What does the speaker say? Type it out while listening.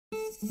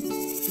Hi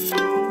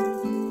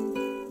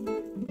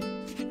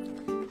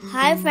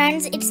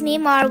friends, it's me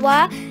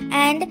Marwa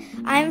and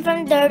I'm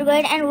from 3rd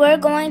grade and we're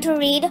going to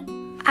read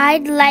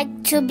I'd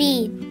like to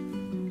be.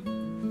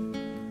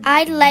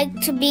 I'd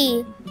like to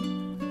be.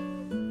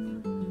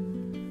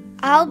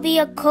 I'll be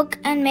a cook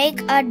and make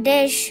a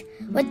dish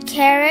with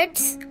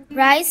carrots,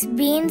 rice,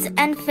 beans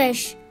and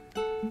fish.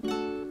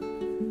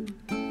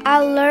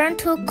 I'll learn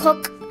to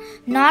cook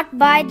not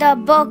by the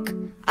book.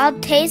 I'll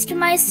taste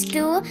my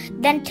stew,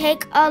 then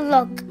take a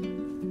look.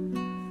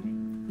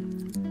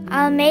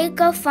 I'll make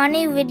a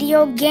funny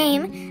video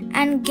game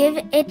and give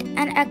it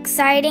an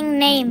exciting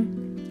name.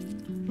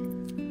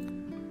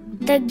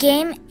 The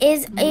game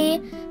is a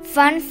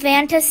fun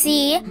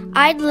fantasy.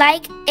 I'd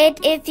like it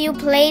if you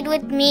played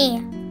with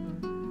me.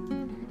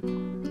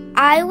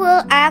 I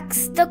will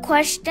ask the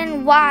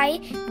question why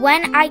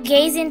when I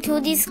gaze into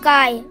the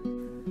sky.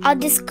 I'll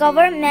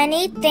discover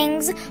many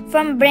things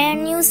from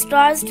brand new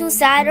stars to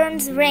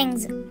Saturn's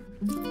rings.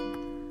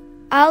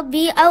 I'll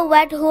be a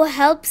vet who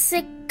helps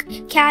sick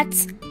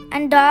cats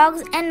and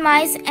dogs and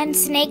mice and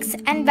snakes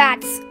and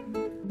bats.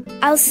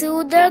 I'll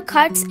soothe their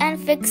cuts and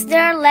fix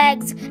their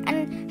legs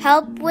and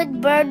help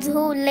with birds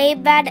who lay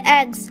bad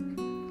eggs.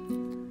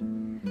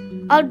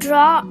 I'll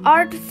draw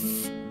art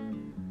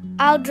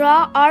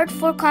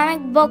for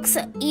comic books,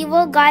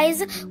 evil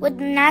guys with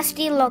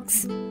nasty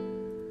looks.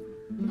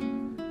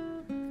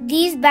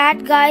 These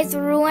bad guys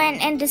ruin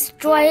and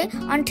destroy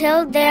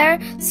until they're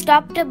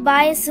stopped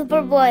by a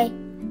Superboy.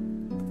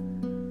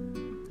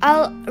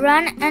 I'll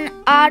run an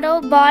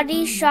auto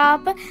body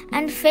shop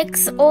and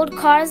fix old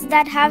cars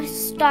that have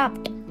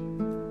stopped.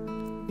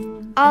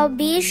 I'll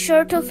be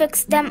sure to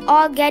fix them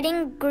all.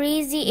 Getting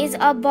greasy is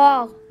a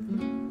ball.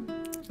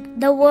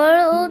 The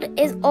world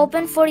is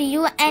open for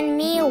you and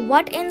me.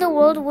 What in the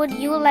world would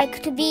you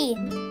like to be?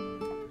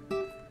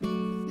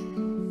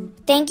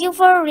 Thank you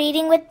for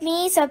reading with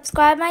me.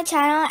 Subscribe my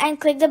channel and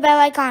click the bell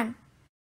icon.